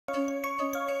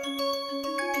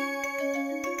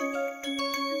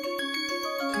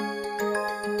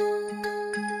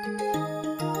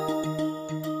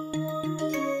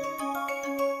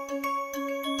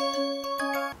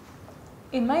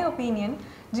opinion,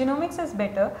 genomics is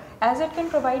better as it can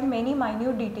provide many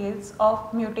minute details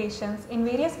of mutations in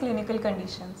various clinical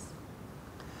conditions.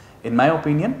 In my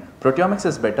opinion, proteomics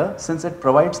is better since it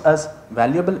provides us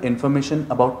valuable information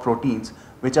about proteins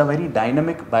which are very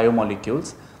dynamic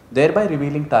biomolecules, thereby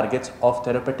revealing targets of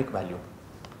therapeutic value.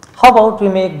 How about we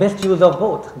make best use of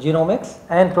both genomics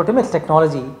and proteomics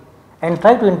technology and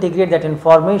try to integrate that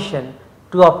information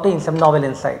to obtain some novel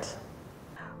insights.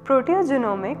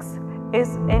 Proteogenomics is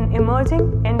an emerging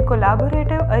and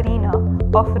collaborative arena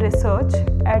of research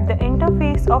at the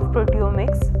interface of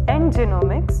proteomics and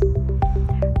genomics.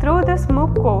 Through this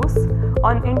MOOC course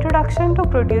on Introduction to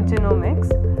Proteogenomics,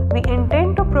 we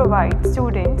intend to provide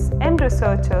students and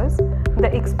researchers the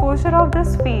exposure of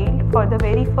this field for the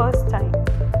very first time.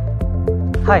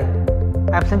 Hi,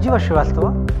 I am Sanjeeva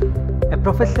Srivastava, a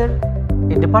professor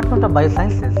in Department of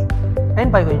Biosciences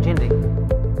and Bioengineering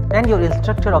and your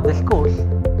instructor of this course,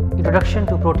 Introduction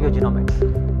to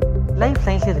Proteogenomics. Life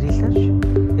sciences research,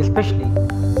 especially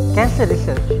cancer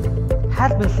research,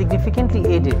 has been significantly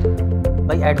aided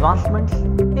by advancements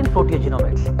in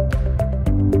proteogenomics,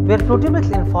 where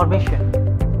proteomics information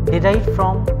derived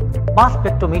from mass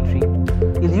spectrometry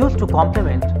is used to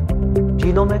complement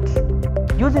genomics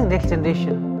using next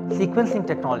generation sequencing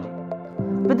technology.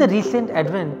 With the recent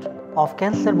advent of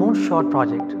Cancer Moonshot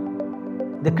project,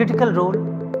 the critical role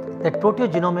that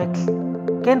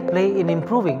proteogenomics can play in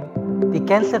improving the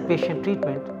cancer patient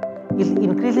treatment is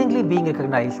increasingly being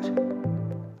recognized.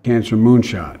 Cancer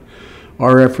Moonshot,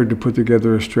 our effort to put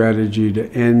together a strategy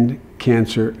to end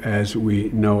cancer as we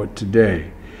know it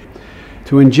today.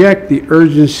 To inject the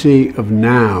urgency of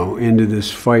now into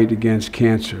this fight against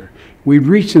cancer, we've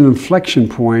reached an inflection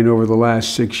point over the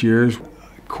last 6 years,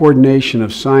 coordination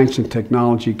of science and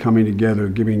technology coming together,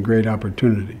 giving great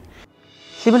opportunity.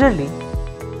 Similarly,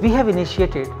 we have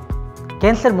initiated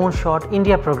Cancer Moonshot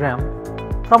India program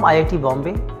from IIT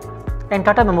Bombay and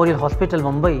Tata Memorial Hospital,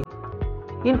 Mumbai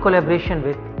in collaboration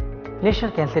with National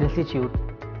Cancer Institute,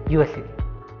 USA.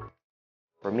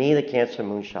 For me, the Cancer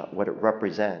Moonshot, what it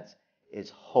represents is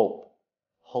hope.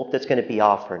 Hope that's going to be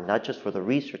offered not just for the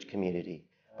research community,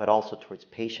 but also towards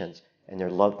patients and their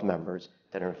loved members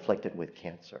that are afflicted with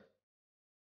cancer.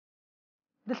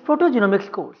 This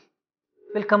proteogenomics course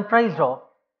will comprise of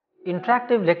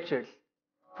interactive lectures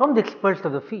from the experts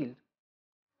of the field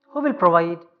who will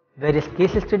provide various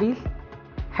case studies,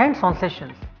 hands-on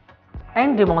sessions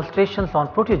and demonstrations on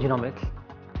proteogenomics,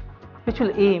 which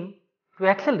will aim to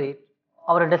accelerate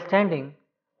our understanding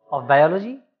of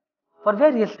biology for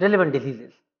various relevant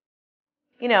diseases.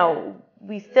 You know,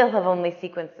 we still have only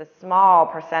sequenced a small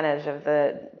percentage of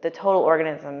the total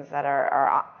organisms that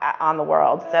are on the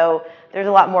world. So there's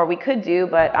a lot more we could do,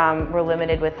 but we're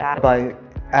limited with that. By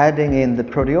adding in the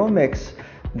proteomics,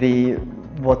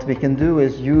 what we can do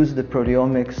is use the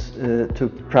proteomics to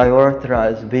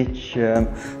prioritize which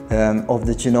of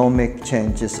the genomic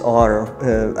changes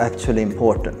are actually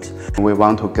important. We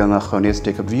want to get a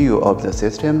holistic view of the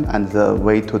system, and the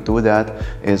way to do that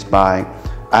is by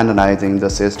analyzing the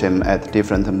system at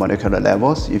different molecular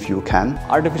levels if you can.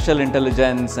 Artificial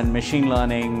intelligence and machine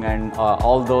learning and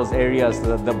all those areas,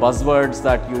 the buzzwords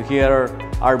that you hear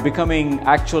are becoming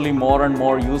actually more and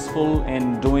more useful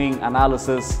in doing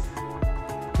analysis.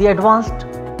 The advanced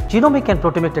genomic and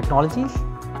proteomic technologies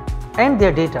and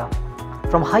their data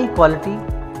from high quality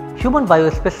human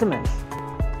biospecimens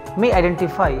may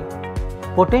identify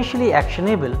potentially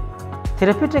actionable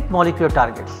therapeutic molecular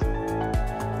targets.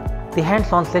 The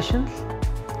hands-on sessions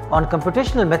on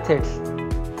computational methods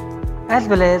as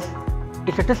well as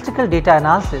statistical data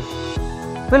analysis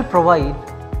will provide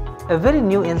a very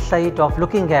new insight of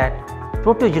looking at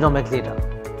proteogenomics data.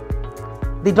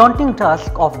 The daunting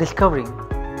task of discovering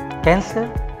cancer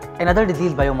and other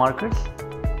disease biomarkers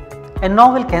and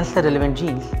novel cancer relevant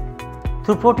genes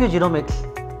through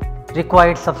proteogenomics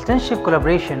required substantial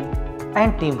collaboration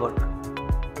and teamwork.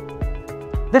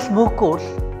 This MOOC course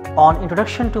on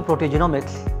Introduction to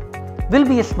Proteogenomics will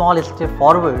be a small step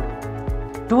forward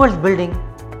towards building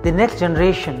the next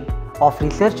generation of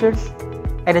researchers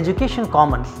and education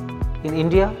commons in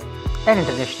India and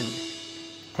internationally.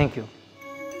 Thank you.